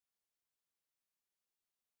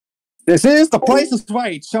This is The Price is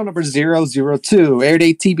Right, show number 002, air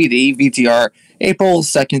date TBD, VTR, April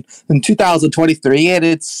 2nd, in 2023, and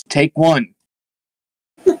it's take one.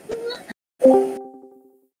 Here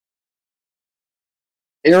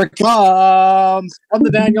it comes from the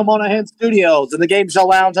Daniel Monahan Studios in the Game Show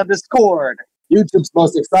Lounge on Discord. YouTube's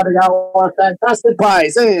most exciting hour fantastic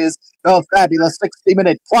prize is the fabulous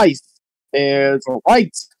 60-minute Price is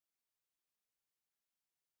Right.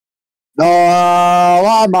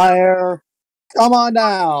 Noah Meyer, come on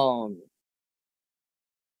down.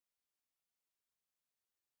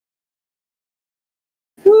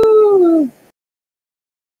 Woo.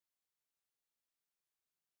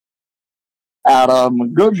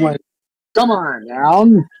 Adam Goodwin, come on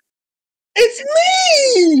down. It's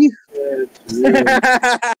me!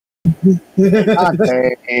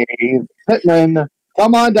 Okay, Pittman,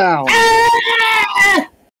 come on down.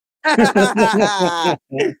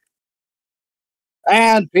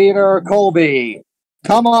 And Peter Colby,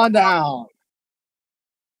 come on down.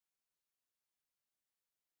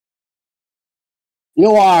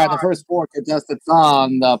 You are the first four contestants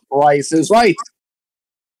on The Price is Right.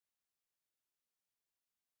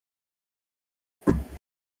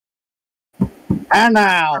 And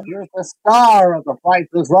now, here's the star of The Price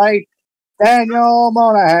is Right, Daniel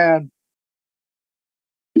Monahan.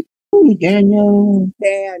 Daniel.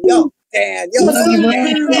 Daniel. Say hello,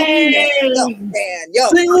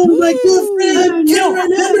 my good friend,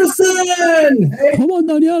 Karen Henderson. Hey. Come on,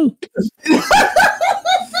 Daniel.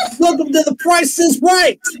 Welcome to The Price is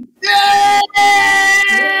Right.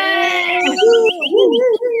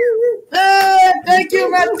 Hey, thank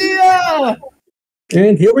you, Mattia.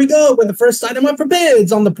 And here we go with the first item up for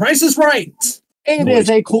bids on The Price is Right. It is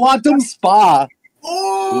a quantum spa.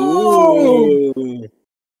 Oh!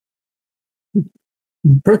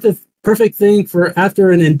 Perfect thing for after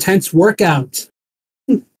an intense workout.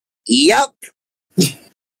 Yep.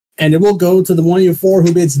 And it will go to the one of you four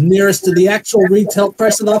who bids nearest to the actual retail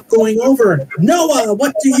price without going over. Noah,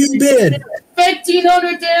 what do you bid?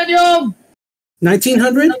 1,500, Daniel.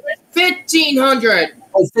 1,900? 1,500.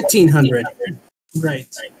 Oh, 1,500.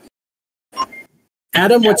 Right.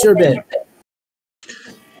 Adam, what's your bid?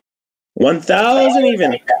 1,000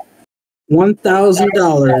 even.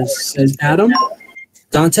 $1,000, says Adam.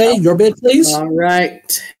 Dante, your bid, please. All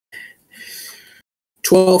right.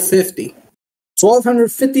 $1,250.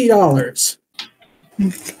 $1,250.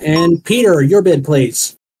 And Peter, your bid,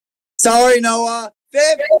 please. Sorry, Noah.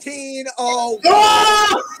 1,501.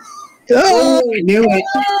 Oh, I knew it.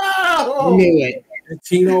 I knew it.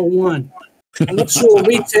 1,501. Actual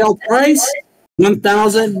retail price,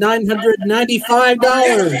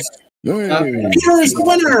 $1,995. Peter is the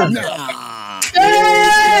winner.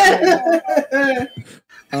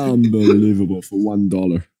 Unbelievable for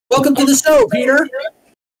 $1. Welcome to the show, Peter.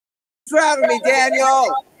 Thanks for having me,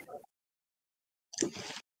 Daniel.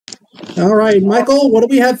 All right, Michael, what do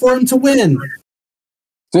we have for him to win?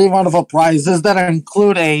 3 wonderful prizes that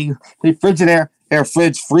include a refrigerator, air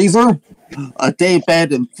fridge freezer, a day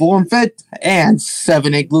bed and form fit, and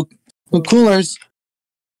 7 igloo coolers.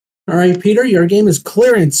 All right, Peter, your game is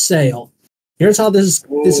clearance sale. Here's how this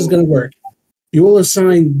is going to work. You will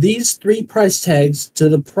assign these 3 price tags to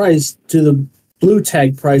the blue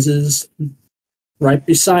tag prices right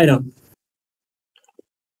beside them.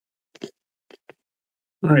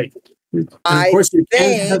 All right. And of course, you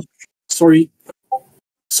can have. Sorry.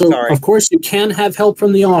 Of course, you can have help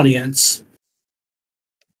from the audience.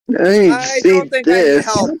 I don't think I need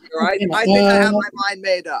help. Right? I think I have my mind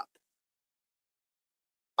made up.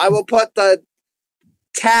 I will put the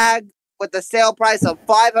tag with the sale price of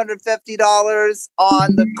 $550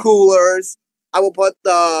 on the coolers. I will put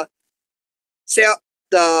the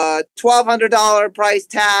 $1,200 price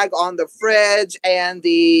tag on the fridge and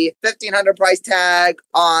the $1,500 price tag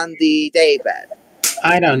on the day bed.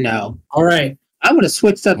 I don't know. All right. I would have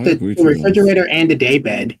switched up the refrigerator and the day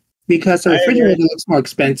bed because the refrigerator looks more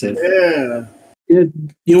expensive. Yeah.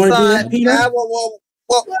 You want to do that, Peter? Yeah, we'll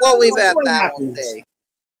leave it at that. We'll see.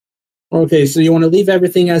 Okay, so you want to leave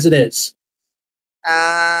everything as it is?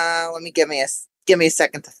 Let me give me a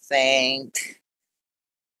second to think.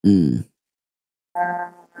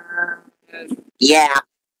 Yeah.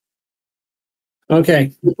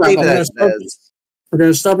 Okay. We're going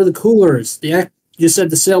to start with the coolers. You said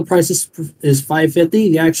the sale price is $550.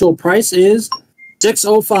 The actual price is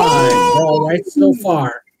 $605. All right, so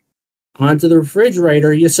far. On to the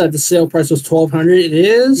refrigerator. You said the sale price was $1,200. It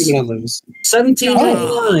is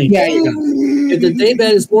 $1,799. Yeah, you go. If the day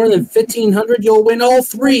bed is more than $1,500, you'll win all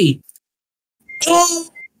 3. Oh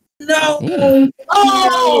no!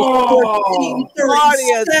 Oh,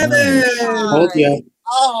 Told you.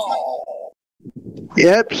 Oh,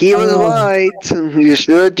 Yep, he was right. You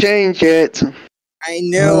should change it. I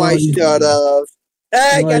knew I should have.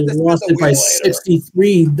 Hey, I get to spin lost the it by wheel later.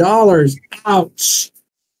 $63. Ouch.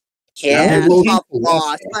 Yeah, Yeah. tough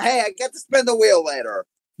loss. But hey, I get to spin the wheel later.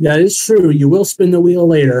 That is true. You will spin the wheel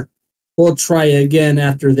later. We'll try again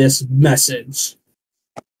after this message.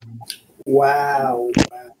 Wow.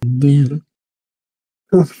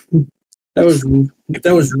 That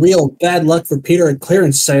was real bad luck for Peter at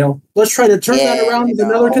clearance sale. Let's try to turn that around with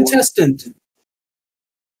another contestant.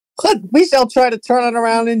 We shall try to turn it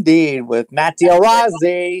around indeed with Matteo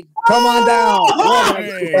Rossi. Come on down.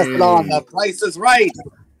 Contestant on The Price is Right.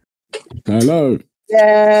 Hello.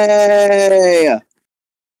 Yay!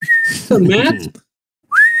 Matt?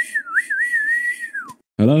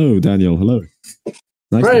 Hello, Daniel. Hello.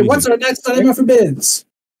 Nice All right, what's our next item for bids?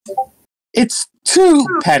 It's 2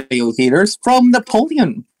 patio heaters from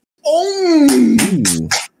Napoleon. Ooh.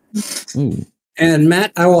 Oh. And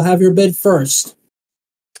Matt, I will have your bid first.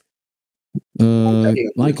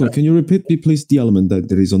 Michael, can you repeat me, please, the element that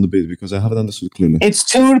there is on the bid because I haven't understood clearly. It's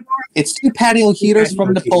two patio heaters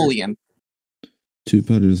from Napoleon. 2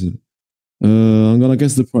 patties. I'm gonna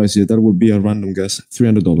guess the price here. That would be a random guess.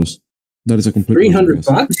 $300. That is a complete $300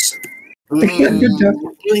 bucks. All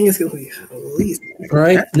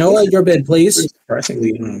right, Noah, your bid, please.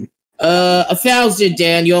 Surprisingly, 1,000,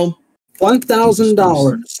 Daniel.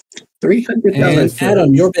 $1,000. $300. And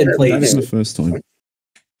Adam, your bid, This please. is the first time.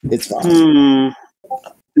 It's fine.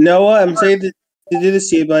 Noah, I'm saying to do this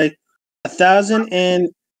here by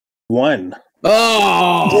 1,001.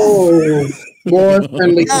 Oh, More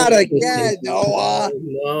friendly. Not again, Noah.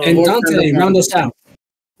 And Dante, round us out.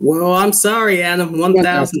 well, I'm sorry, Adam.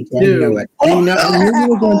 1,002.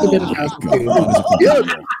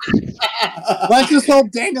 Let's just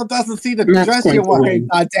hope Daniel doesn't see the Matt's dress going you're to wearing, win.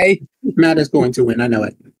 Dante. Matt is going to win. I know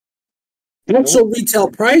it. Also, retail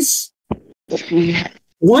price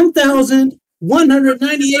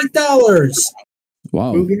 $1,198.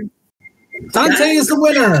 Wow. Dante is the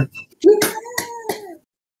winner.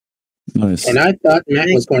 Nice. And I thought Matt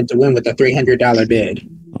was going to win with a $300 bid.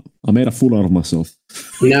 I made a fool out of myself.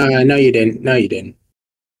 No, you didn't. No, you didn't.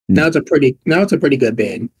 Now it's a pretty good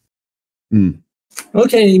bid.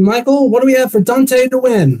 Okay, Michael, what do we have for Dante to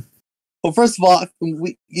win? Well, first of all,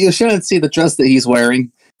 you shouldn't see the dress that he's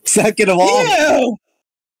wearing. Second of all,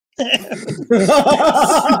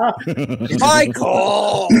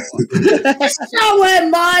 Michael! Show it,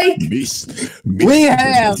 Mike. we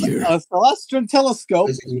have a Celestian telescope,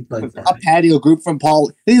 a patio group from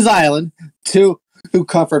Pawleys Island, 2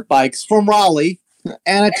 comfort bikes from Raleigh,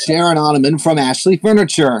 and a chair and ottoman from Ashley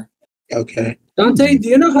Furniture. Okay. Dante, do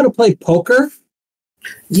you know how to play poker?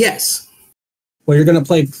 Yes. Well, you're going to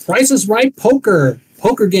play Price is Right Poker.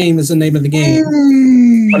 Poker game is the name of the game.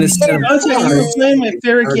 But instead of That's cards, my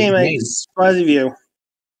favorite game. I'm surprised of you.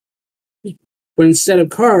 we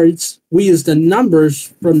use the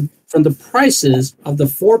numbers from the prices of the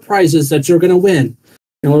 4 prizes that you're going to win.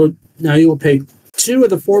 Now you will pick 2 of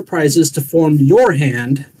the 4 prizes to form your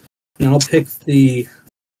hand, and I'll pick the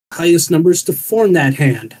highest numbers to form that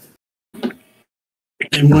hand.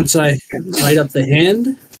 And once I write up the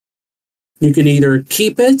hand, you can either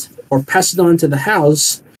keep it or pass it on to the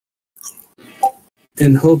house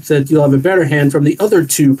and hope that you'll have a better hand from the other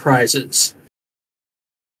 2 prizes.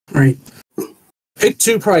 All right. Pick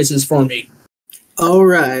 2 prizes for me. All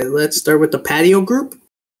right. Let's start with the patio group.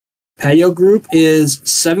 Patio group is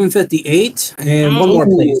 $758, and one more,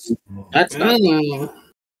 please. That's not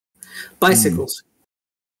Bicycles.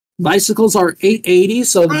 Bicycles are $880,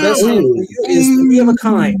 so the best hand for you is 3 of a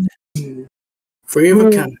kind. Free of a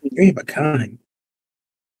kind. Three of a kind.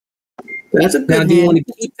 That's a Now, good do you hand. want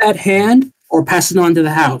to keep that hand or pass it on to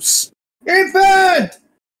the house? Keep it!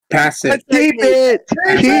 Pass it. Keep it!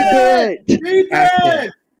 Keep it! Pass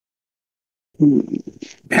it.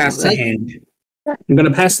 Pass the hand. I'm going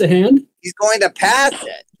to pass the hand. He's going to pass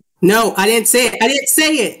it. No, I didn't say it. I didn't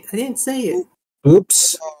say it.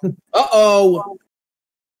 Oops. Uh-oh.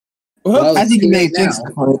 Well, I think you made now. things.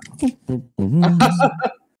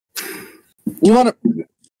 You want to?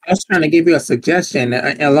 I was trying to give you a suggestion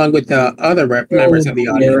along with the other members of the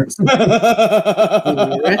audience.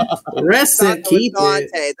 Rest it. Keep it.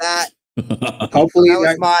 Dante, that Hopefully,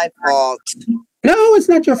 was my fault. no, it's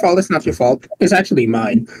not your fault. It's not your fault. It's actually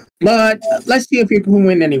mine. But let's see if you can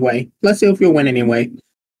win anyway. Let's see if you'll win anyway.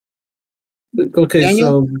 Okay,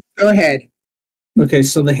 Daniel? Go ahead.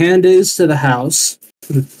 so the hand is to the house.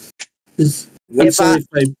 I'm sorry if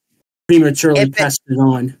I prematurely passed it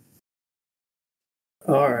on.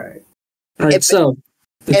 All right. All right, If- so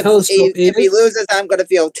the If telescope he is loses, I'm going to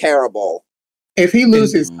feel terrible. If he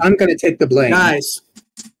loses, I'm gonna take the blame. Guys.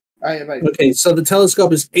 All right, everybody. Okay, so the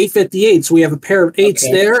telescope is $858, so we have a pair of eights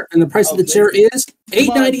there, and the price of the chair is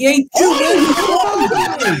 $898.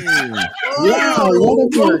 Wow,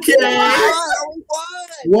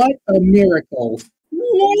 what a miracle!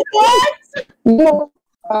 What?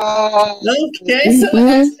 Okay, so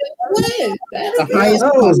The highest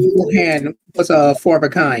possible hand was a 4 of a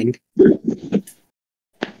kind.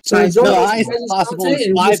 So enjoy the highest possible is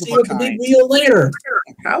 5 of a kind. Wheel later.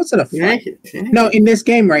 How is it a 5? No, in this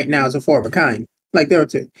game right now it's a 4 of a kind. Like there were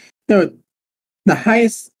 2. The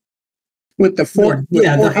highest with the 4.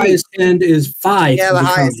 The highest hand is 5. Yeah, the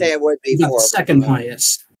highest hand would be 4. The second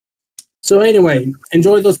highest. So anyway,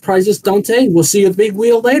 enjoy those prizes, Dante. We'll see you at the big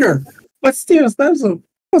wheel later. But still, that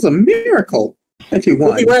was a miracle that you won.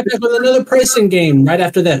 We'll be right back with another pricing game right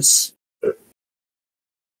after this.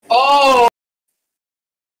 Oh!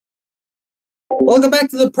 Welcome back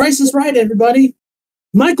to The Price is Right, everybody.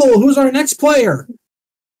 Michael, who's our next player?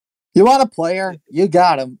 You want a player? You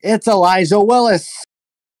got him. It's Elijah Willis.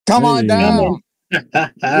 Come on down. You're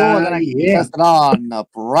gonna test it on. The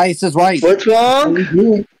Price is Right. What's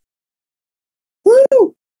wrong?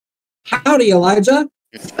 Woo! Howdy, Elijah.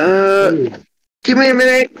 Give me a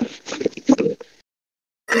minute.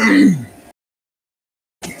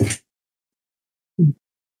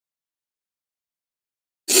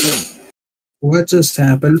 What just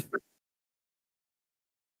happened?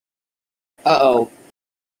 Uh-oh.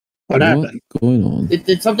 What happened? What's going on?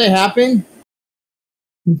 Did something happen?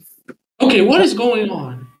 Okay, what is going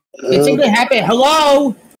on? Did something happen?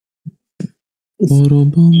 Hello?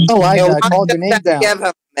 Elijah, I called your name down. Give him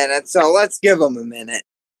a minute, so let's give him a minute.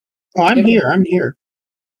 Oh, I'm here.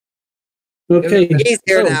 Okay. He's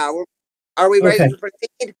here now. Are we ready to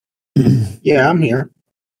proceed? Yeah, I'm here.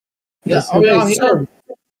 Yeah, are we all here?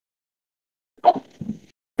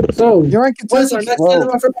 So, You're in what's our next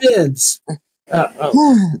item for bids?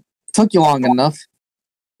 Took you long enough.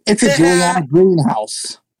 It's a Juliana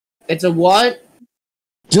greenhouse. It's a what?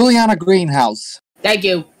 Juliana greenhouse. Thank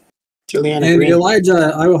you. Juliana And Green.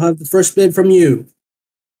 Elijah, I will have the first bid from you.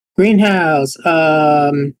 Greenhouse.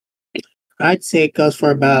 I'd say it goes for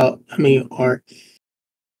about or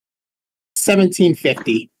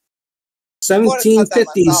 $17.50.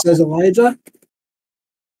 $17.50, says Elijah.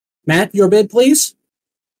 Matt, your bid, please.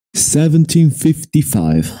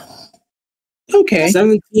 $17.55. Okay.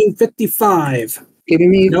 $17.55. Giving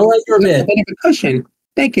me Noah, your a bid. bit of a cushion.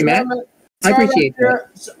 Thank you, Matt. I appreciate that.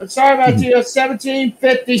 Sorry about you.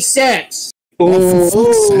 $17.56.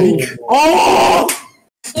 Oh!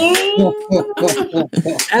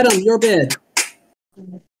 Adam, your bid.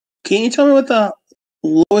 Can you tell me what the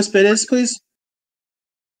lowest bid is, please?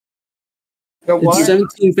 It's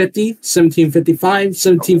 $17.50, $17.55,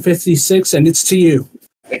 $17.56, and it's to you.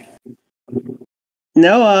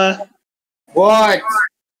 Noah. What?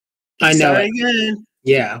 I know Sorry it. again.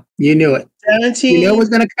 Yeah, you knew it. 17. You know what's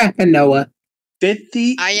gonna happen, Noah.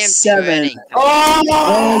 57. I am dreading.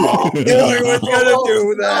 Oh! Knew he was gonna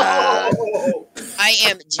do that. I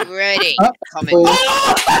am dreading coming.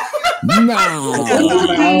 No.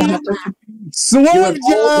 Sword Your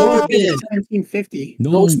job. bid. $17.50.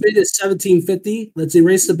 Lowest bid is $17.50. Let's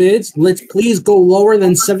erase the bids. Let's please go lower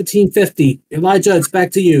than $17.50. Elijah, it's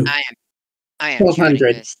back to you. I am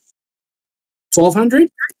 1200. $1,200?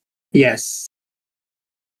 Yes.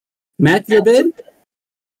 Matt, your bid?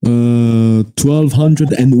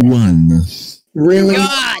 1,201. Really?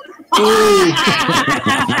 God! Come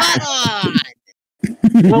on!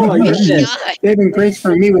 Noah, your bid. Saving grace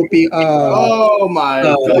for me would be Oh my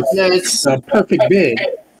goodness. a perfect bid.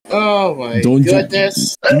 Oh my Don't you-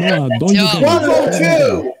 goodness. Nah, don't you No. get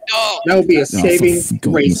 102. No! That would be a for saving goodness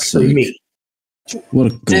grace for sake. me. What a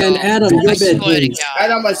god. And Adam, your I bid, swear to please. God.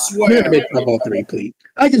 And I'm a Give swear. me a bid for both three, please.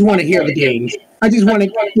 I just want to hear the games. I just want to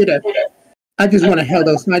hear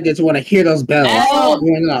those bells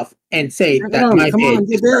going off and say that Adam, my come bid. on,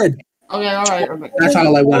 your bid. Okay, all right. That's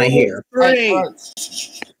all I want to hear. Guys,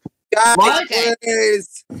 What?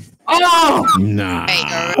 please. Oh! Nah. Hey,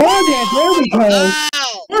 Oh, there we go. wow!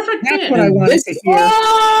 Perfect That's bid. what I wanted to hear.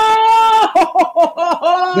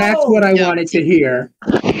 That's what I No. wanted to hear.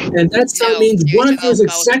 And that sound No, means there's one no is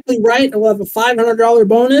exactly right, and we'll have a $500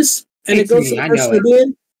 bonus, and it It's goes me, to the I person know who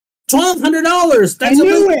bid $1,200. That's I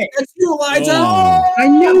knew it. That's you, Elijah. Oh. I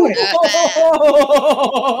knew it.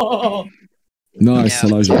 Nice, No,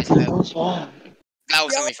 Elijah. That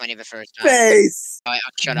was something funny the first time. Face. Alright,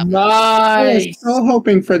 I'll shut up. I was Nice. so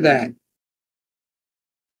hoping for that.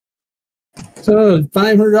 So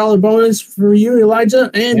 $500 bonus for you, Elijah.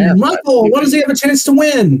 And Yeah, Michael, what does he have a chance to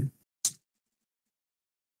win?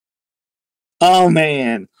 Oh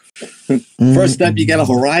man. First up, you get a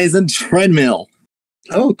Horizon treadmill.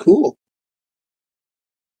 Oh, cool.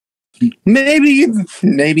 Maybe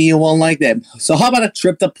you won't like that. So how about a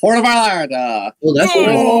trip to Puerto Vallarta? Well, that's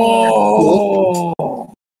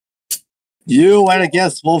cool. You and a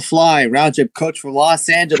guest will fly round trip coach from Los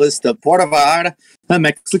Angeles to Puerto Vallarta,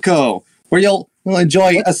 Mexico, where you'll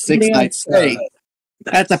enjoy a 6-night stay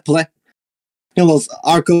at the Los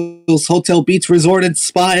Arcos Hotel Beach Resort and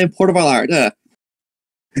Spa in Puerto Vallarta.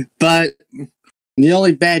 But the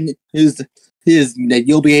only bad news is that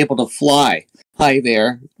you'll be able to fly high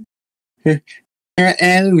there. And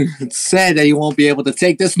it's sad that you won't be able to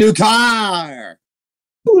take this new car.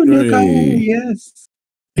 Oh, new car, Hey. yes.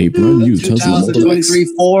 April, you Tesla Model X. 2023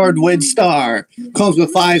 Ford Windstar comes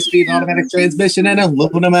with 5-speed automatic transmission and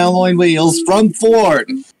aluminum alloy wheels from Ford.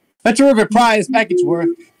 A terrific prize package worth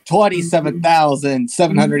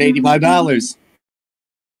 $27,785.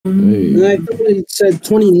 And I thought it said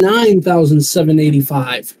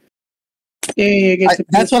 $29,785. Yeah,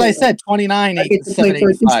 That's what I said. I get to play for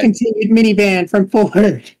a $29,785. discontinued minivan from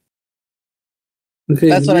Ford. Okay,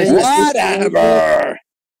 That's what I said. Whatever.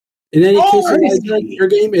 In any case, TARDIS your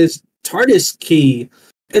game is TARDIS Key.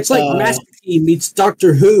 It's like Master Key meets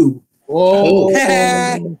Doctor Who. Oh,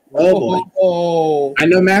 boy. Oh. I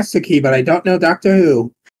know Master Key, but I don't know Doctor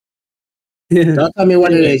Who. Yeah. Don't tell me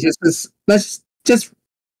what it is. Let's just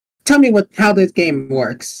tell me how this game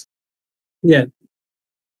works. Yeah.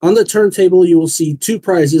 On the turntable, you will see 2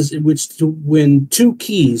 prizes in which to win 2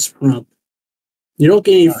 keys from. You don't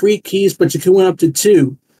get any free keys, but you can win up to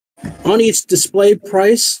 2. On each display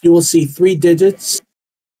price, you will see 3 digits.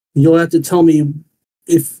 You'll have to tell me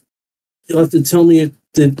if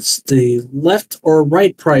it's the left or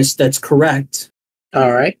right price that's correct.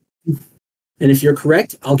 All right. And if you're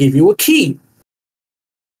correct, I'll give you a key.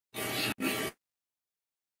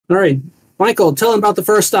 All right, Michael, tell him about the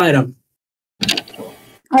first item.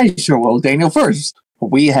 I sure will, Daniel. First,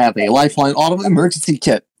 we have a Lifeline Auto Emergency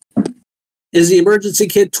Kit. Is the emergency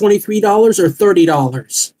kit $23 or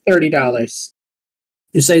 $30? $30.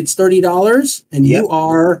 You say it's $30, and you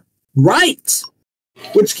are right.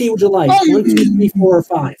 Which key would you like? 1, 2, 3, 4, or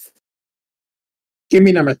 5? Give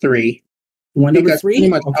me number 3. You want number Because 3? pretty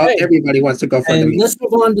much everybody wants to go for And the let's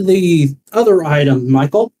move on to the other item,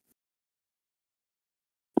 Michael.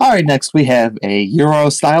 All right, next we have a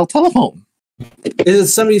Euro-style telephone.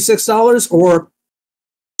 Is it $76 or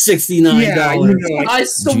 $69? Yeah, you know it. I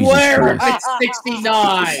swear Jesus it's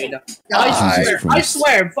 69. Jesus I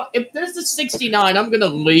swear, if there's a 69, I'm gonna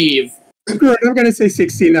leave. Good, I'm going to say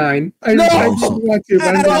 69. I No! just want to,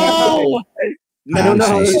 but I'm gonna have to. No! I don't know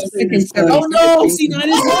how Nice. this thing is. Oh no! 69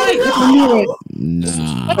 is right. I knew it.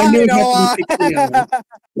 Nah. I knew it know had to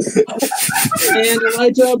be 69. And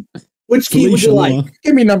Elijah, which key would you like?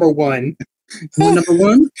 Give me number 1. Number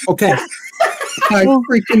 1? Okay. I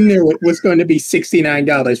freaking knew it was going to be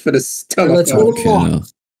 $69 for this Let's telephone. move on.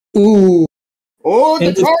 Ooh. Oh, the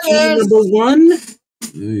And with key TARDIS! number 1,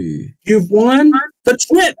 Hey. you've won the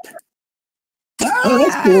trip. Oh,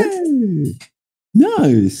 that's cool.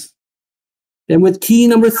 Nice. And with key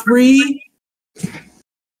number 3,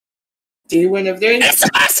 Do you win if there's it's a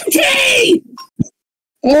massive key.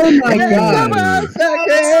 Oh my god.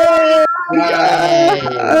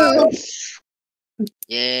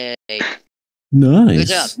 Yay. Good Nice.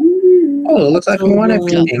 job. Oh, it looks like we won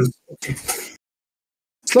everything.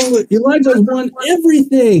 So Elijah's won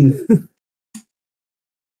everything.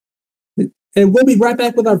 And we'll be right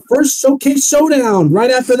back with our first showcase showdown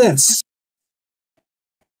right after this.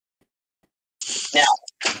 Yeah.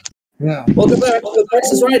 Welcome back. The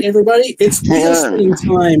Price is Right, everybody. It's wheel spinning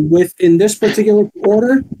time with, in this particular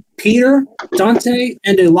order, Peter, Dante,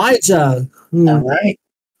 and Elijah, All right.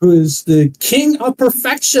 who is the king of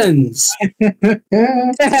perfections.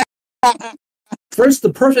 First,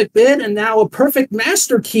 the perfect bid, and now a perfect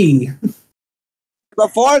master key.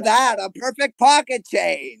 Before that, a perfect pocket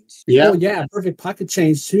change. Oh, yeah, perfect pocket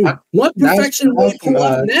change, too. What That was- perfection will you that was, pull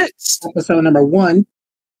off next? Episode number 1.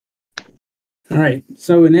 All right,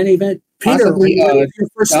 so in any event, Peter, Possibly, your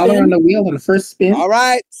first dollar spin? on the wheel on the first spin. All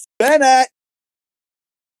right, spin it.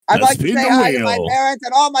 I'd Now like to spin say the hi to my wheel. parents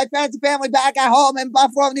and all my friends and family back at home in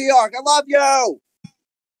Buffalo, New York. I love you.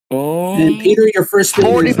 Oh. And Peter, your first spin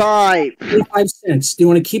is 45. 45 cents. Do you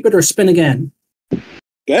want to keep it or spin again?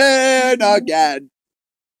 Spin again.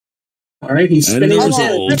 All right, he's And spinning the Come his on,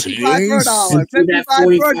 result 55 for a is- dollar. And to that 55 for a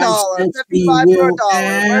 45 dollar. cents, 55 we for a will dollar.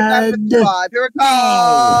 Where's that add 55? Here it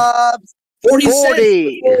comes. 40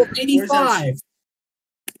 40. cents. 85.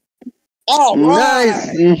 All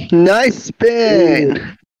right. Nice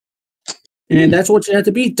spin. And that's what you have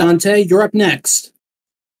to beat, Dante. You're up next.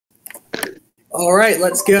 All right,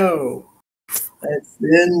 let's go.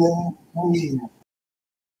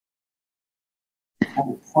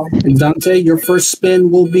 Dante, your first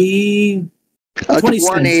spin will be 20 cents.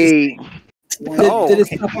 20. Did it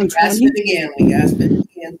stop on 20? Again.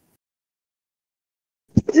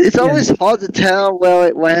 It's always hard to tell where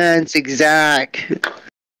it lands exact.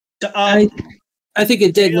 I think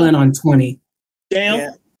it did land on 20.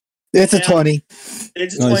 Daniel? It's a 20.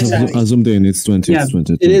 It's No, 20 cents. I zoomed in. It's 20. Yeah, It's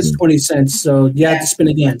 20. it is 20 cents, so you have to spin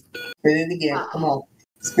again. Spin it again. Come on.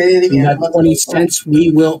 Spin it You again. got 20 cents.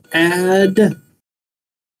 We will add Don't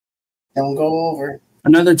go over.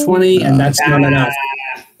 another 20, and that's not enough.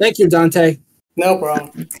 Thank you, Dante. No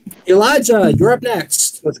problem. Elijah, you're up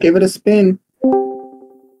next. Let's give it a spin.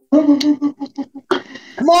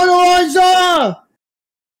 Come on, Elijah!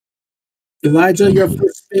 Elijah, your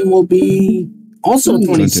first spin will be also 20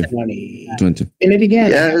 20. cents. 20. Spin it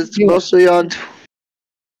again. Yeah, it's mostly on.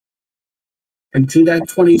 And to that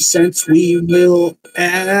 20 cents, we will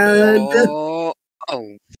add. Oh.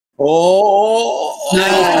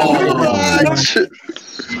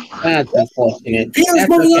 That's unfortunate. Peter's That's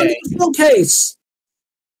moving on okay. to the showcase.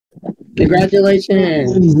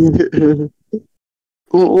 Congratulations.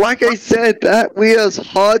 Like I said, that wheel is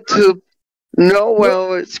hard to know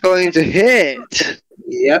where it's going to hit.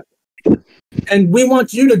 Yep. And we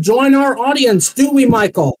want you to join our audience, do we,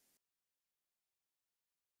 Michael?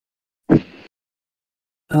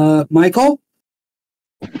 Michael?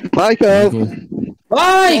 Michael.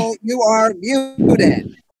 Hi! Oh, you are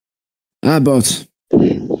muted. But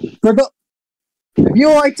If you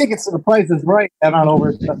like tickets to the Price is Right, head on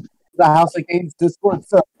over to the House of Games Discord.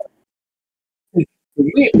 So,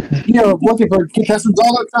 you're looking for contestants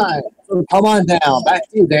all the time. So come on down. Back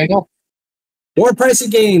to you, Daniel. More pricey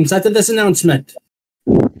games after this announcement.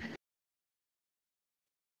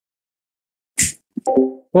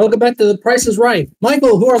 Welcome back to The Price is Right.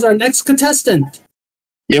 Michael, who is our next contestant?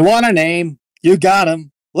 You want a name? You got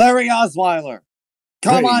him. Larry Osweiler.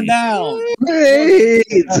 Come on down. Great.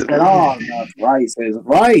 Oh, the Price is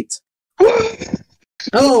Right.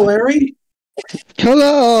 Hello, Larry.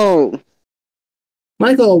 Hello.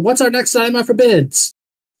 Michael, what's our next item up for bids?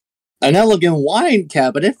 An elegant wine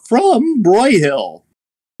cabinet from Broyhill.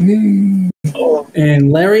 And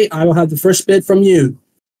Larry, I will have the first bid from you.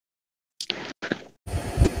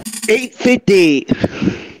 $850.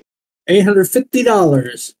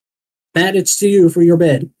 $850. Matt, it's to you for your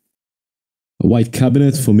bid. a white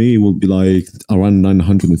cabinet for me will be like around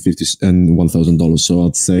 $950 and $1,000. So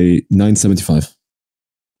I'd say $975.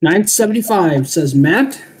 $975, says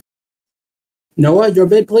Matt. Noah, your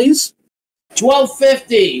bid, please.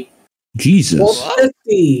 $12.50. Jesus.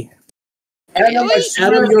 $12.50.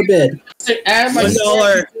 Adam, your bid. And my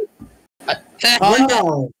 $1.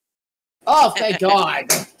 Wow. Oh, thank God.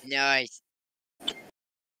 Nice.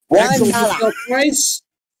 Actual retail price?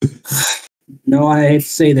 No, I hate to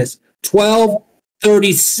say this.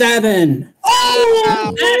 $12.37.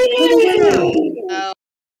 Oh!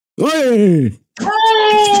 Hey!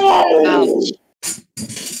 Ouch.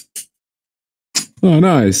 Oh,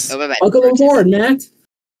 nice. Oh, bye-bye. Welcome aboard, Matt.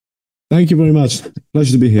 Thank you very much.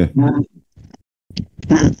 Pleasure to be here.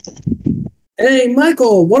 Hey,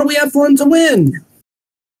 Michael, what do we have for him to win?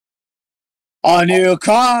 A new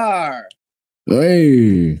car.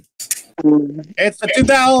 Hey! It's the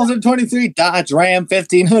 2023 Dodge Ram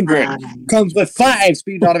 1500. Comes with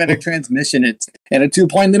 5-speed automatic transmission and a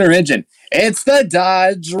 2.0-liter engine. It's the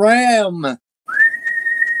Dodge Ram.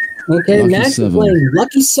 Okay, Lucky Matt, you're 7. playing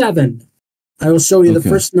Lucky 7. I will show you the Okay.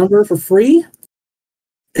 first number for free.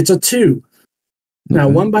 It's a 2. Now,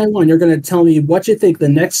 Okay. one by one, you're going to tell me what you think the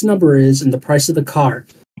next number is and the price of the car.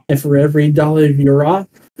 And for every dollar you're off,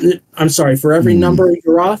 for every number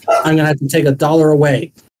you're off, I'm going to have to take $1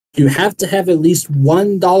 away. You have to have at least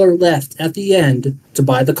 $1 left at the end to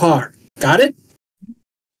buy the car. Got it?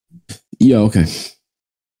 Yeah, okay.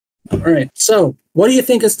 All right. So, what do you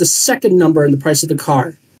think is the second number in the price of the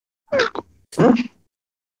car?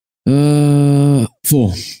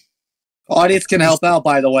 4. Audience can help out,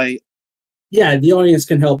 by the way. Yeah, the audience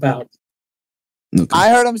can help out. Okay. I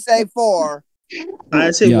heard him say 4.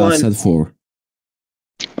 I say Yeah, I 1. said 4.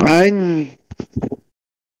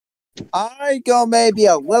 I go maybe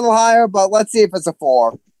a little higher, but let's see if it's a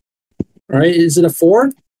 4. All right. Is it a 4?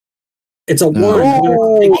 It's a 1. No. You're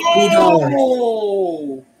gonna take $3.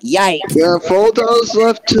 Oh. Yikes. There are $4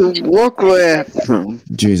 left to work with.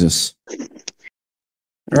 Jesus.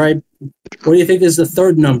 All right. What do you think is the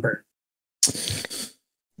third number? 6.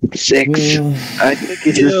 Well, I think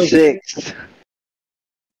it's a 6.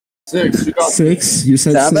 6. You got 6? You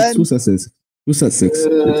said 7? 6? Who said 6? Who said 6?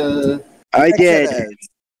 I did.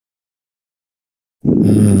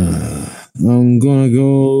 I'm gonna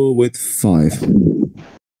go with 5.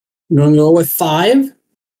 You're gonna go with 5?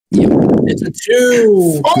 Yep. It's a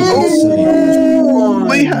 2.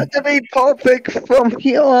 We have to be perfect from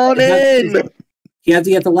here on in. You have to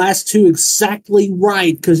get the last 2 exactly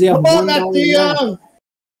right because you have $1 left.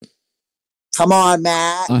 Come on,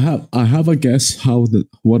 Matt. I have a guess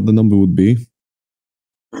what the number would be.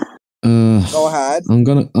 Go ahead. I'm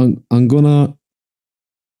gonna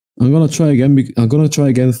try again. I'm gonna try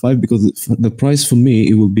again 5 because the price for me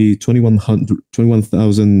it will be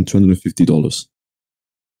 $21,250.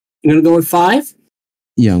 You're gonna go with 5?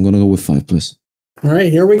 Yeah, I'm gonna go with 5, please. All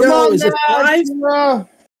right, here we go. on, Is it 5?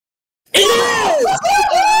 It is!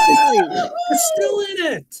 You're still in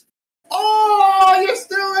it. Oh, you're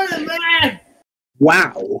still in it, man.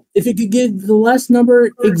 Wow. If you could get the last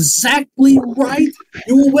number exactly right,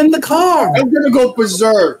 you will win the car. I'm gonna go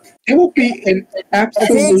berserk. It will be an If he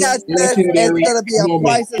absolute gets this, legendary it's gonna be a moment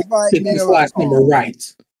Price is Right to get this last number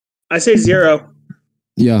right. I say 0.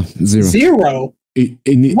 Yeah, 0. 0? It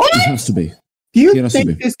has to be. Do you It has to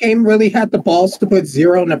think be. this game really had the balls to put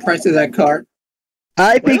 0 on the price of that card?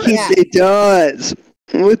 I think it does.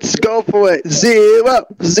 Let's go for it. 0,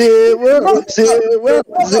 0, 0, 0.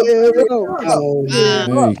 Oh,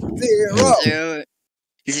 Hey, Zero.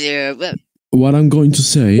 Zero. what I'm going to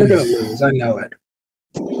say you're gonna lose. I know it.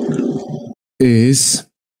 is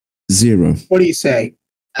 0. What do you say?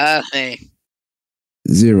 Okay.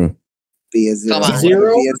 0. Be a zero. Come on.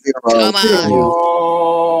 Zero? Be a zero. Come on.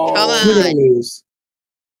 Come You're gonna on. lose.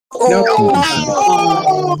 No.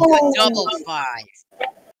 Double 5.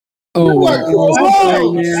 Oh well.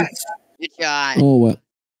 Good job. Oh well.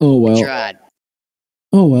 Oh Good well. job.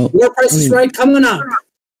 Oh well. Your Price is Right coming up.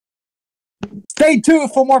 Stay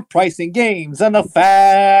tuned for more pricing games and the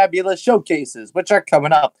fabulous showcases, which are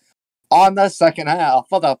coming up on the second half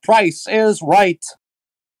of The Price is Right.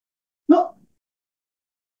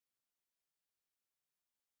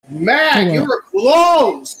 Man, you were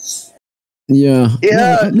close. Yeah.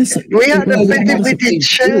 Yeah, No, listen. we had a 50-50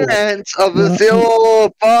 chance of a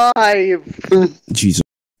 0-5. Jesus.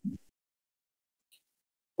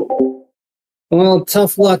 Well,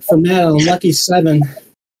 tough luck for Matt on Lucky 7.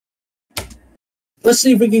 Let's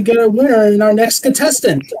see if we can get a winner in our next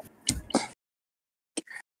contestant.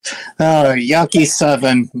 Oh, Yucky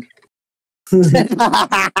 7.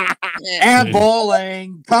 And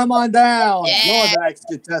bowling. Come on down. Yeah. You're the next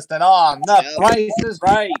contestant on The Price is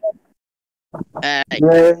Right.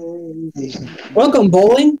 Welcome,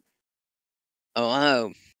 Bowling.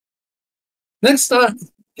 Oh. Next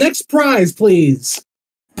prize, please.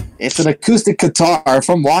 It's an acoustic guitar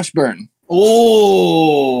from Washburn.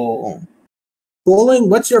 Oh. Bowling,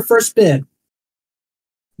 what's your first bid?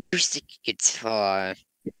 Acoustic guitar.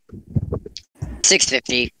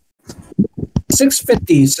 $650.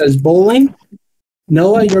 $650, says Bowling.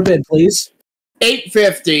 Noah, your bid, please.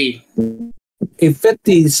 $850.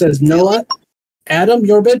 $850, says Noah. Adam,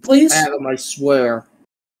 your bid, please. Adam, I swear.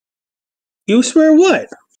 You swear what?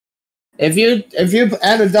 If you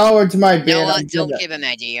add $1 to my bid, You know what? I'm Don't gonna- give him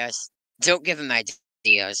ideas. Don't give him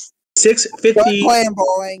ideas. 650. Start playing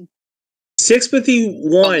bowling.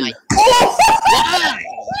 651. Wow!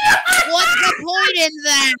 What's the point in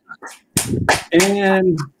that?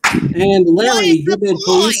 And Larry, your bid,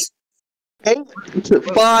 please.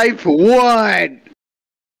 851.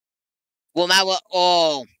 Well, now we're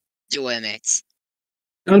all doing it.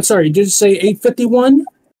 I'm sorry, did you say 851?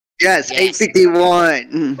 Yes, Yes.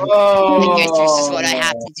 851. I guess this is what I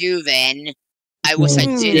have to do then. I wish I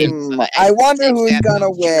didn't. But I wonder who's have to gonna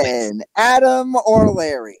do it. win, Adam or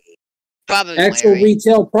Larry. Probably Actual Larry.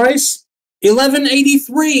 retail price,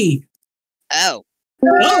 $11.83. Oh. Oh,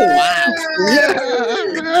 Wow.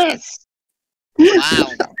 Yes. Wow.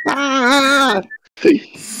 Ah,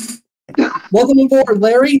 Welcome aboard,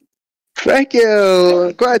 Larry. thank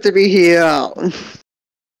you. Glad to be here.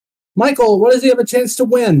 Michael, what does he have a chance to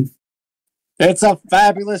win? It's a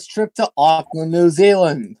fabulous trip to Auckland, New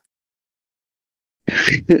Zealand.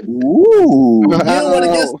 Ooh. You and a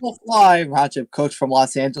guest will fly, Roger Coach from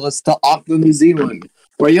Los Angeles to Auckland, New Zealand,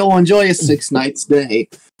 where you'll enjoy a 6-night stay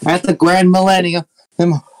at the Grand Millennium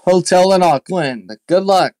Hotel in Auckland. Good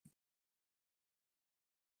luck.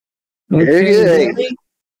 Okay. Larry,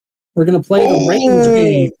 we're going to play the range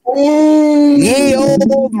game. Ye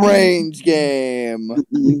old range game.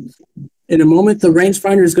 In a moment, the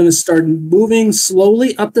rangefinder is going to start moving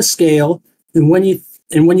slowly up the scale, and when you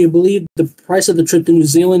believe the price of the trip to New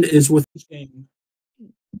Zealand is within the game.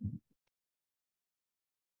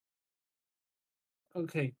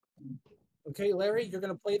 Okay, Larry, you're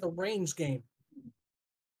going to play the range game.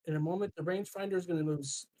 In a moment, the rangefinder is going to move.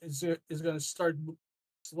 Is going to start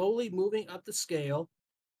slowly moving up the scale.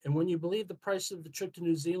 And when you believe the price of the trip to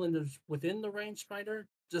New Zealand is within the rangefinder,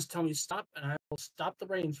 just tell me stop, and I will stop the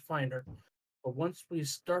rangefinder. But once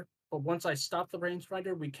I stop the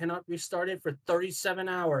rangefinder, we cannot restart it for 37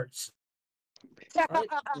 hours. All right.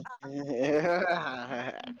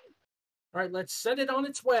 All right, let's send it on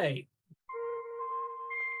its way.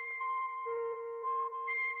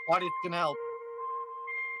 What it can help?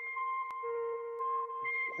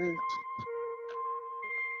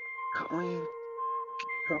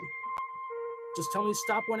 Just tell me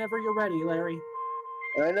stop whenever you're ready, Larry.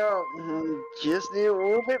 I know. Just need a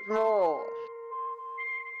little bit more.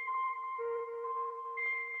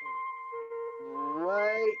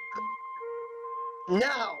 Right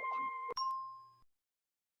now.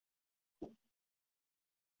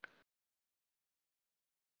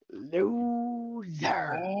 Loser.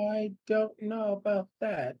 I don't know about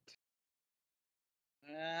that.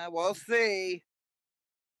 We'll see.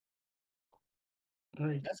 All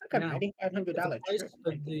right. That's like a Now, $9,500 the price trip.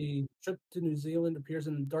 of the trip to New Zealand appears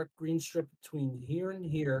in the dark green strip between here and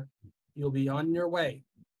here. You'll be on your way.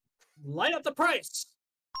 Light up the price.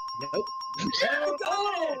 Nope.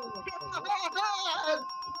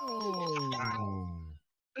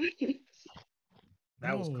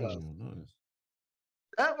 That was close. Nice.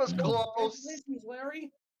 That was close. Congratulations,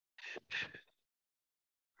 Larry.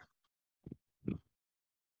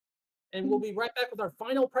 And we'll be right back with our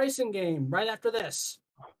final pricing game right after this.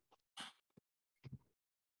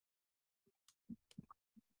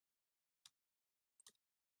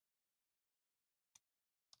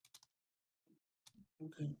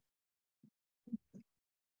 Okay.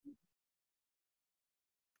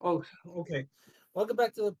 Oh, okay. Welcome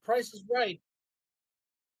back to The Price is Right.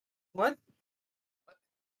 What?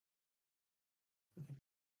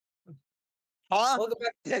 Huh? Welcome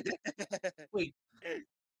back. Wait.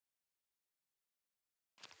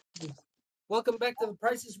 Welcome back to The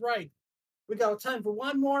Price is Right. We got time for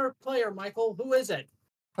one more player, Michael. Who is it?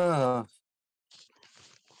 That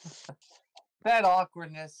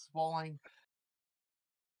awkwardness, Bowling.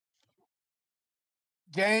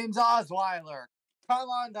 James Osweiler, come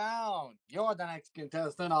on down. You're the next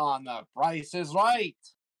contestant on The Price is Right.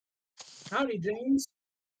 Howdy, James.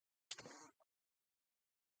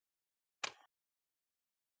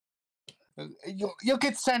 You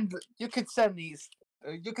could send these.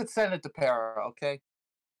 You could send it to Para, okay?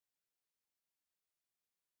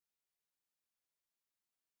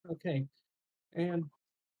 Okay. And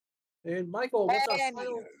Michael,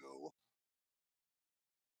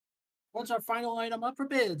 what's our final item up for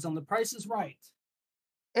bids on The Price is Right?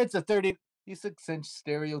 It's a 36-inch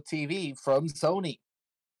stereo TV from Sony.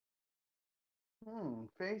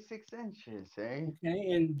 36 inches, eh? Okay,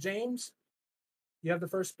 and James, you have the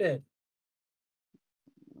first bid.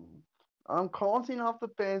 I'm closing off the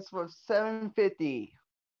bids for $750.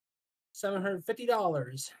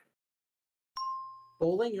 $750.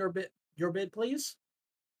 Bowling, your bid, please.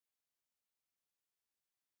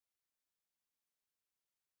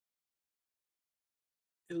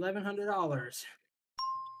 $1,100.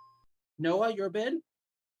 Noah, your bid.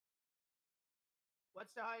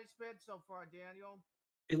 What's the highest bid so far, Daniel?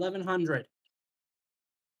 1,100.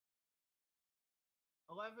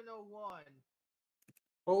 1101.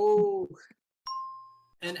 Oh.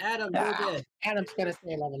 And Adam, your bid. Adam's gonna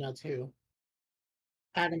say 1102.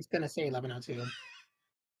 Adam's gonna say 1102.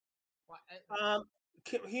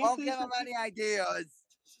 Can you Don't please give him any ideas.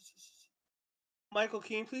 Michael,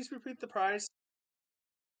 can you please repeat the price?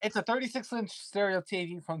 It's a 36-inch stereo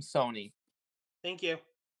TV from Sony. Thank you.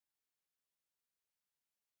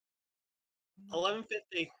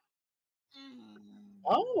 1150.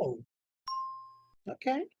 Oh.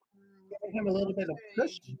 Okay. Giving him a little bit of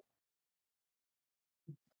push.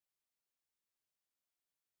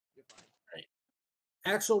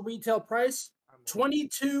 Actual retail price,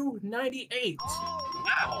 $22.98.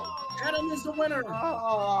 Wow. Adam is the winner.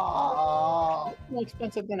 More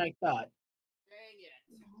expensive than I thought.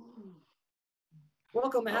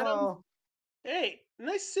 Welcome, Adam. Hey,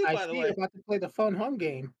 nice suit, I by the see way. you're about to play the phone home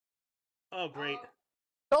game. Oh, great.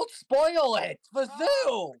 Don't spoil it, Bazoo!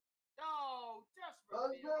 No, just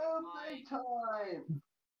Big time.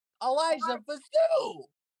 Elijah, Bazoo!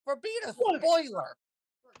 For being a spoiler.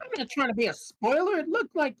 I'm not trying to be a spoiler. It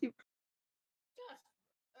looked like you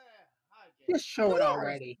just show it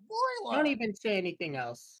already. Spoiler. Don't even say anything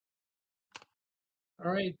else.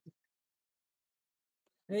 All right.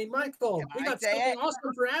 Hey, Michael, we got say something it?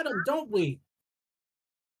 awesome for Adam, don't we?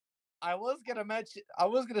 I was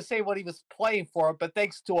gonna say what he was playing for, but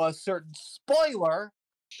thanks to a certain spoiler.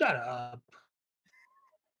 Shut up.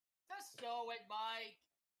 show it, Mike.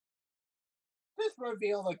 Please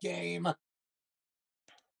reveal the game.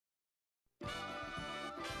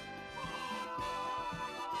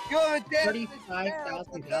 You have a chance to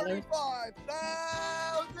 $35,000.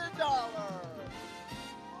 $35,000.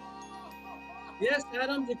 Yes,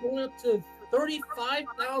 Adam, you're going up to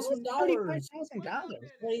 $35,000. $35,000.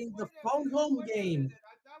 Playing the phone home game.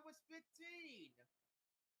 That was 15.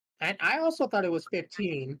 And I also thought it was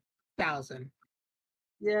 15,000.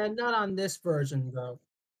 Yeah, not on this version though.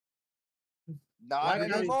 Not Like I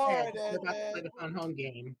anymore, said, it we're about to play isn't. the fun home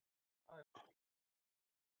game.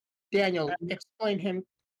 Daniel, explain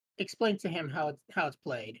to him how it's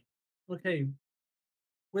played. Okay,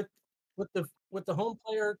 with the home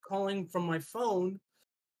player calling from my phone,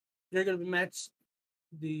 you're gonna match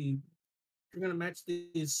these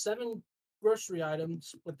 7 grocery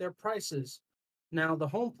items with their prices. Now the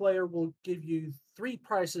home player will give you 3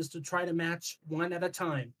 prices to try to match one at a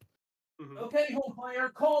time. Mhm. Okay, home player,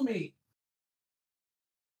 call me.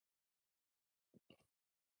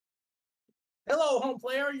 Hello, home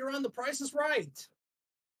player. You're on The Price is Right.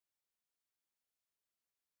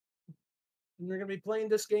 And you're going to be playing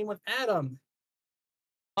this game with Adam.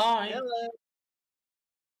 Hi. Hello.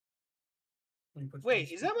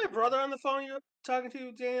 Wait, is that my brother on the phone you're talking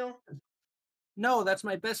to, Daniel? No, that's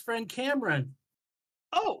my best friend Cameron.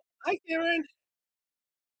 Oh, hi, Cameron.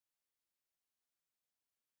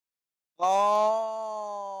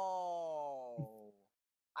 Oh,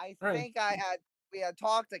 I Right. think we had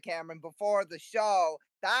talked to Cameron before the show.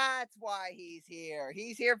 That's why he's here.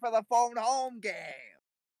 He's here for the phone home game.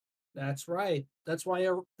 That's right. That's why I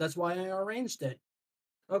arranged it.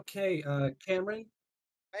 Okay, Cameron.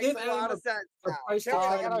 Makes Give a Adam lot of sense now. price Here we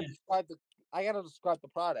I go. gotta describe the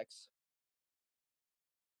products.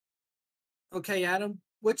 Okay, Adam.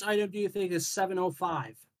 Which item do you think is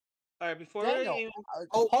 705? All right, before Daniel, I even...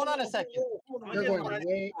 hold on a second. Hold on. You're You're going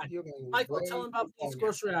going Michael, way tell him about these down.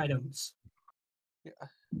 grocery items.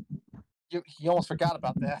 You almost forgot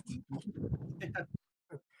about that.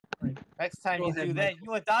 Right. Next time Go you ahead, do that, Michael.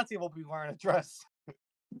 you and Dante will be wearing a dress.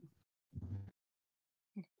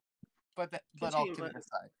 But all Continue, kidding Mike.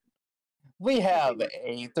 aside, we have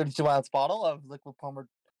a 32-ounce bottle of liquid plumber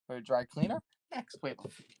dry cleaner. Next, we have a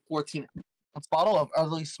 14-ounce bottle of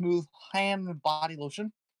utterly smooth hand and body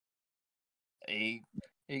lotion. A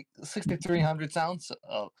 6,300 ounce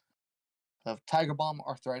of Tiger Balm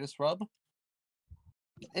arthritis rub.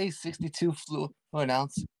 A 62 fluid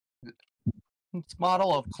ounce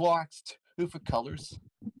bottle of Clorox Toothpick Colors.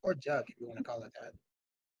 Or jug, if you want to call it that.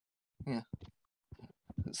 Yeah.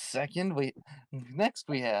 Next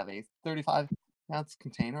we have a 35-ounce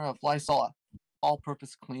container of Lysol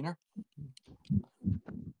all-purpose cleaner.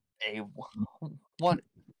 A 1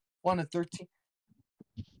 and 13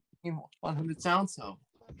 100 ounce of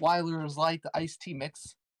Weiler's Light iced tea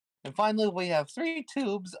mix. And finally, we have 3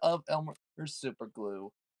 tubes of Elmer's super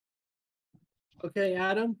glue. Okay,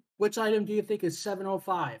 Adam. Which item do you think is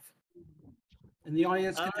 705? And the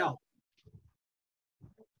audience can help.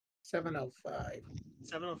 705.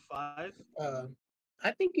 705?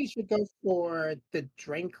 I think you should go for the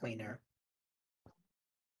drain cleaner.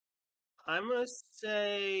 I'm going to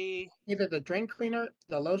say... Either the drain cleaner,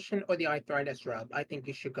 the lotion, or the arthritis rub. I think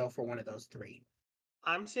you should go for one of those 3.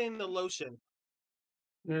 I'm saying the lotion.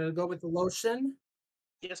 You're going to go with the lotion?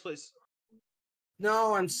 Yes, please.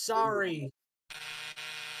 No, I'm sorry.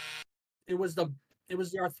 It was the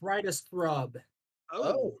arthritis rub.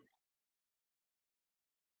 Oh.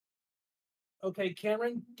 Okay,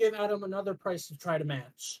 Cameron, give Adam another price to try to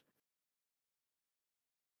match.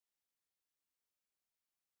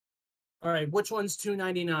 All right, which one's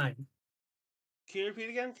 $2.99? Can you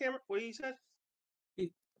repeat again, Cameron? What you said?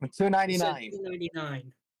 $2.99.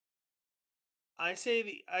 $2.99. I say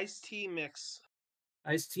the iced tea mix.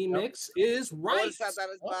 Iced tea mix is I right. would have said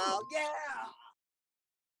that as well. Yeah.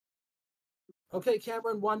 Okay,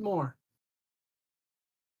 Cameron, one more.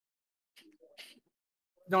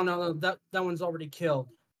 No, that one's already killed.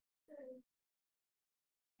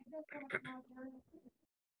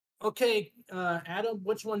 Okay, Adam,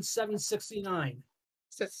 which one's 769?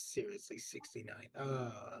 That's seriously 69.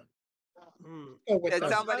 Did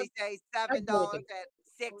somebody say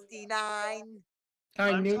 $7.69?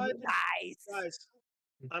 I knew. Nice. Guys,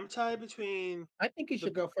 I'm tied between... I think you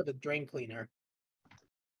should go for the drain cleaner.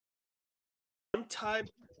 I'm tied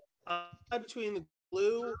between the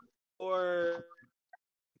glue or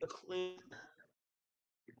the cleaner.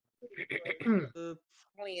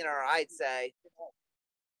 Cleaner, I'd say.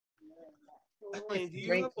 Do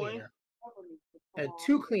you have a point?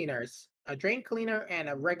 2 cleaners. A drain cleaner and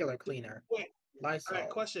a regular cleaner. Wait. Lysol. All right,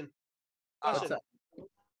 question. What's up?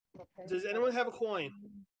 Does anyone have a coin?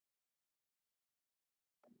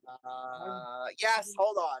 Yes,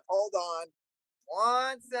 hold on.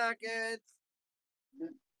 1 second.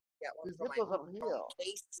 Get one from my phone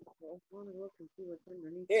case.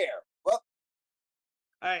 Here. Well,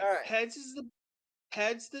 All right. All right. Heads is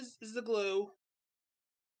the glue,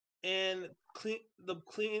 and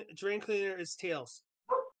drain cleaner is tails.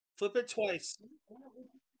 Flip it twice.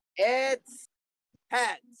 It's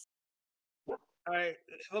heads. All right.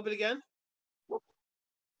 Flip it again.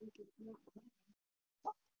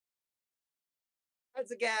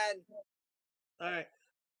 Heads again. All right.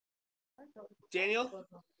 Daniel,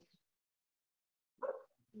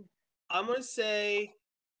 I'm gonna say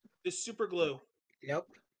the super glue. Nope.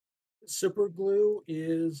 Super glue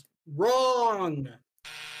is wrong.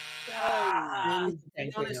 And to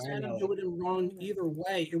be honest, Adam, you would have wrong either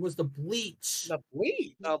way. It was the bleach. The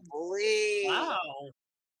bleach. The bleach. Wow.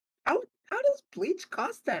 How does bleach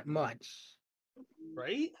cost that much?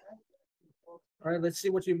 Right? All right, let's see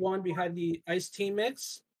what you won behind the iced tea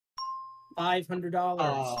mix. $500.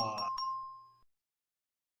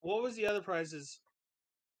 What was the other prizes?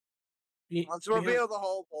 Let's reveal the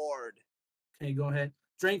whole board. Okay, go ahead.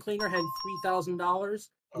 Drain cleaner had $3,000.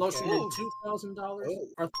 Lotion had $2,000.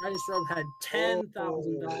 Arthritis rub had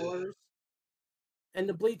 $10,000. And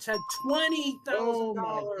the bleach had $20,000.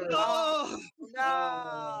 Oh,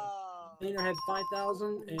 no. Cleaner had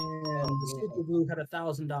 $5,000, and the super glue had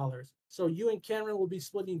 $1,000. So you and Cameron will be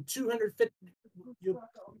splitting $250. You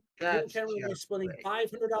and Cameron will be splitting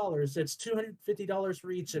 $500. That's $250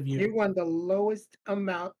 for each of you. You won the lowest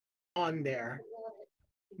amount on there.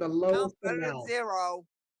 The lowest better than amount. zero.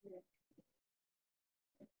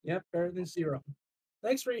 Yep, better than zero.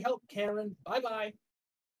 Thanks for your help, Cameron. Bye-bye.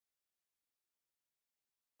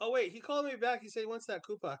 Oh wait, he called me back. He said he wants that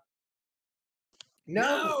Koopa.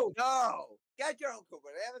 No. Get your own Cooper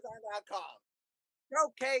at Amazon.com.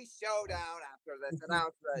 Showcase Showdown after this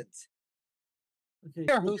announcement. Okay,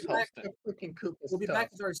 Who's hosting?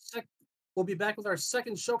 We'll be back with our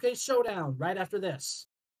second Showcase Showdown right after this.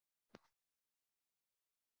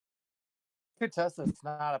 Contestants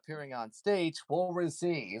not appearing on stage will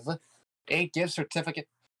receive a gift certificate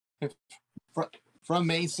from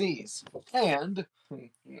Macy's, and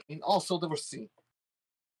also they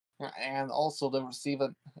receive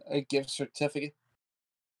a gift certificate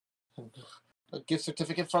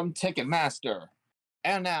from Ticketmaster.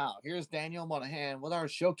 And now here's Daniel Monahan with our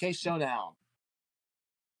Showcase Showdown.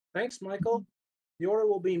 Thanks, Michael. The order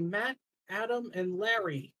will be Matt, Adam, and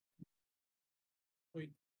Larry.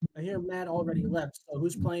 Wait, I hear Matt already left, so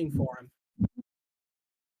who's playing for him?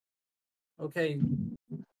 Okay,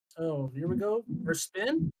 so here we go. First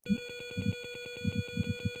spin.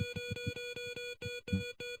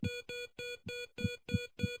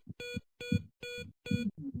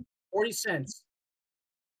 $0.40.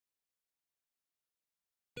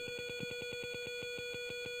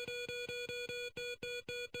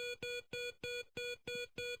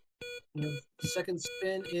 The second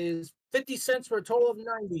spin is 50 cents for a total of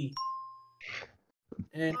 90.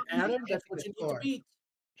 And Adam, that's what you need to beat.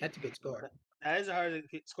 That's a good score. That is a hard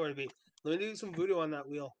score to beat. Let me do some voodoo on that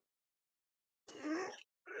wheel.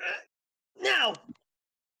 Now!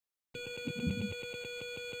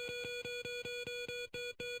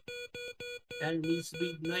 Adam needs to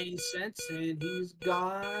beat 90 cents, and he's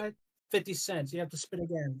got 50 cents. You have to spin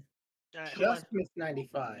again. Just missed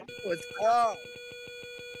 95. Let's go.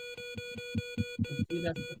 To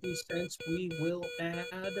that 50 cents, we will add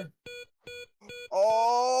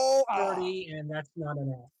 30, and that's not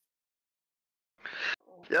enough.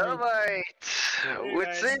 All right.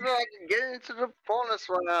 Let's see if I can get into the bonus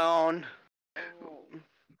round. No,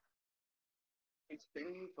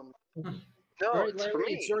 All right, it's Larry, for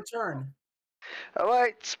me. it's your turn. All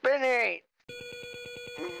right, spinning.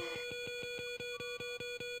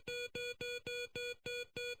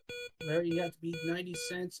 Larry, you have to beat 90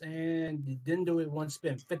 cents, and you didn't do it one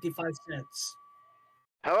spin. 55 cents.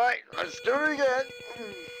 All right, let's do it again.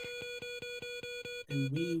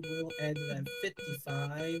 And we will add that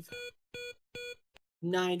 55.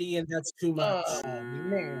 90, and that's too much. Oh,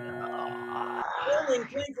 man. Bowling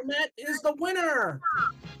playing for Matt is the winner.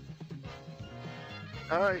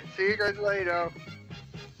 All right, see you guys later.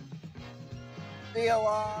 See you,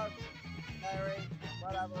 Larry.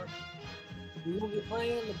 Whatever. We will be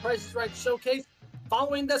playing the Price is Right Showcase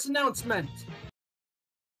following this announcement.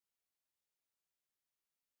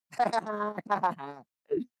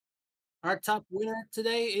 Our top winner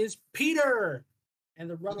today is Peter. And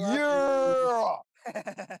the runner-up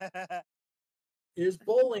is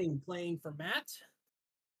Bowling playing for Matt.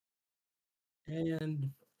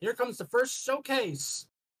 And here comes the first showcase.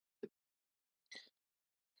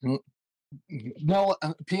 No,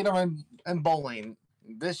 Peter and Bowling.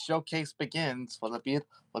 This showcase begins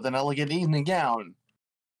with an elegant evening gown.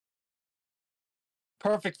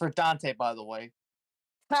 Perfect for Dante, by the way.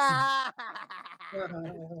 Take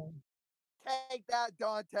that,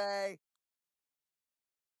 Dante.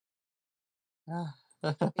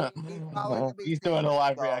 He's doing a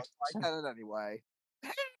live reaction. I said it anyway.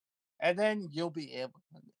 And then you'll be able,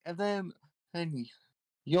 and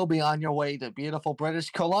you'll be on your way to beautiful British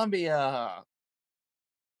Columbia.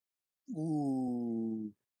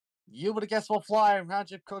 Ooh. You would have guessed we'll fly a round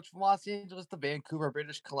trip coach from Los Angeles to Vancouver,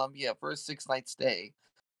 British Columbia for a 6-night stay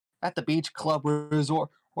at the Beach Club Resort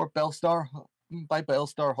or Bellstar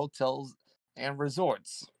Hotels and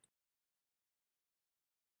Resorts.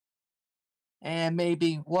 And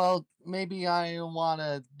maybe I want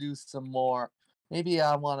to do some more. Maybe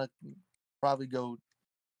I want to probably go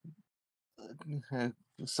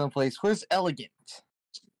someplace where's elegant.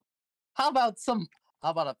 How about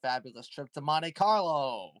a fabulous trip to Monte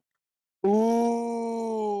Carlo?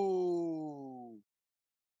 Ooh.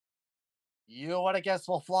 You want to guess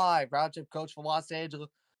we'll fly round trip coach from Los Angeles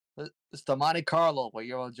to Monte Carlo, where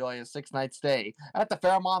you'll enjoy a 6-night stay at the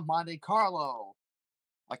Fairmont Monte Carlo.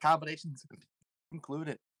 Accommodations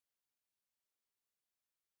included.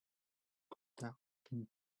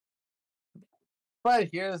 But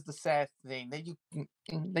here's the sad thing that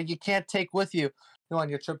you can't take with you on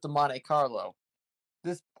your trip to Monte Carlo.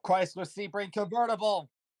 This Chrysler Sebring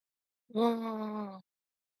convertible.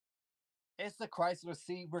 It's the Chrysler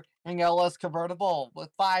Sebring LS convertible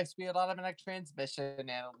with 5-speed automatic transmission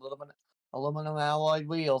and aluminum alloy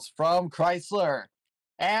wheels from Chrysler.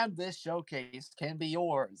 And this showcase can be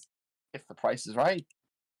yours if the price is right.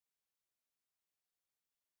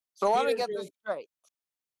 So let me get this straight.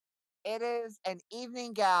 It is an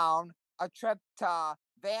evening gown, a trip to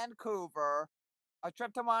Vancouver, a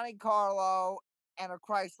trip to Monte Carlo, and a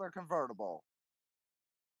Chrysler convertible.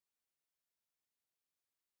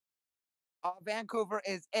 Vancouver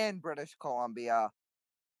is in British Columbia.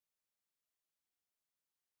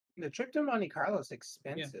 The trip to Monte Carlo is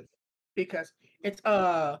expensive because it's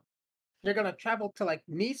they're gonna travel to like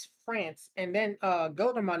Nice, France, and then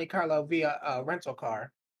go to Monte Carlo via a rental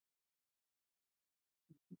car.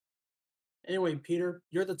 Anyway, Peter,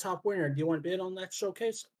 you're the top winner. Do you want to bid on that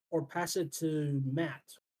showcase or pass it to Matt?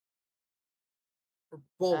 Or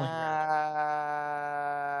Bowling?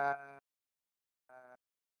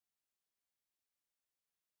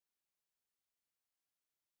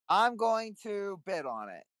 I'm going to bid on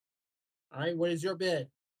it. All right, what is your bid?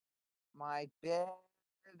 My bid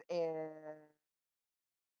is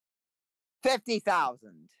 $50,000.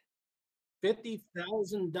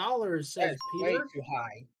 $50,000, says That's Peter. way too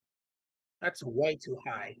high. That's way too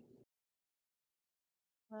high.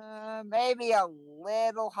 Maybe a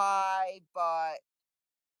little high, but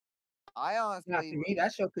I honestly, to me,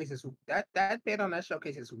 that showcase is that bid on that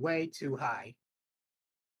showcase is way too high.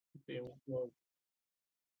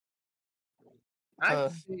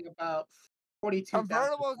 I'd say about 42,000.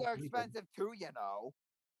 Convertibles are expensive too, you know.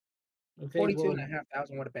 Okay,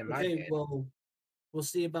 42,500 would have been my bid. Well, we'll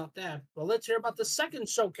see about that. Well, let's hear about the second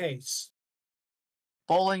showcase.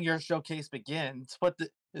 Bowling, your showcase begins with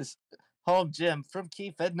this home gym from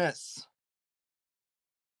Key Fitness.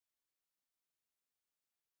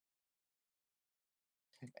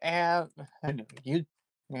 And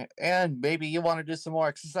maybe you want to do some more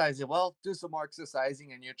exercising. Well, do some more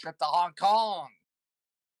exercising in your trip to Hong Kong.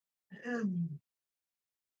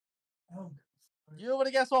 You would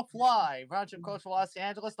have guessed we'll fly round trip coach from Los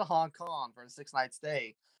Angeles to Hong Kong for a 6-night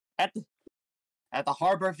stay at the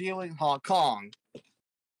Harbor View in Hong Kong.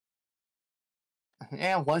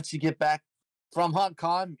 And once you get back from Hong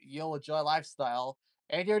Kong, you'll enjoy lifestyle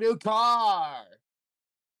and your new car.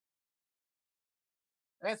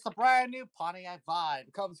 It's the brand new Pontiac Vibe.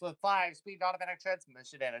 It comes with 5-speed automatic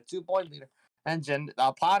transmission and a 2.0-liter engine,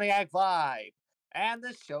 the Pontiac Vibe. And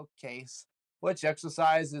the showcase, which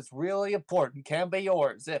exercise is really important, can be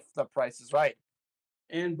yours if the price is right.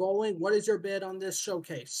 And Bowling, what is your bid on this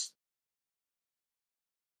showcase?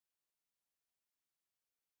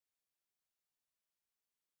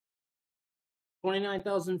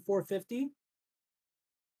 $29,450.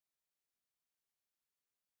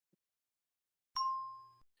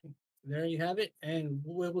 There you have it, and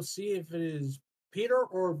we will see if it is Peter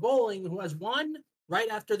or Bowling who has won right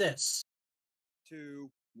after this. 2-1.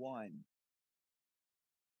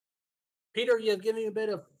 Peter, you have given me a bid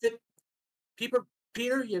of Peter,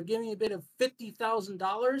 you have given me a bid of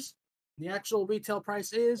 $50,000. The actual retail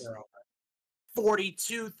price is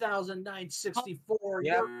 $42,964.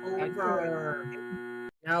 Yep. You're over.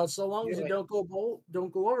 Now, so long as you don't go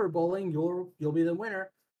over bowling, you'll be the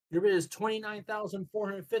winner. Your bid is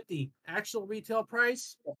 $29,450. Actual retail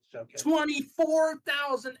price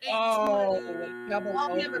 $24,820. Oh, double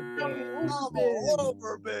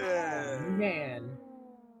overbid. Man,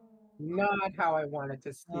 not how I wanted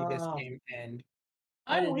to see this game end.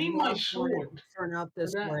 I I did leave not my want it sword. to turn out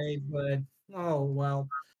this for that. way, but oh well.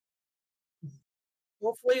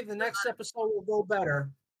 Hopefully, the next episode will go better.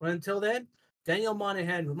 But until then, Daniel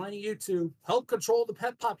Monahan reminding you to help control the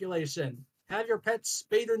pet population. Have your pets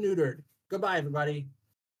spayed or neutered. Goodbye, everybody.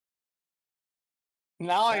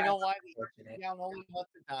 Now I know why the down only went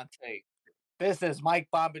to Dante. This is Mike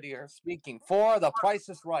Bombardier speaking for The Price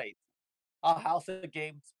is Right, a House of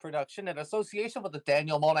Games production in association with the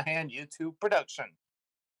Daniel Monahan YouTube production.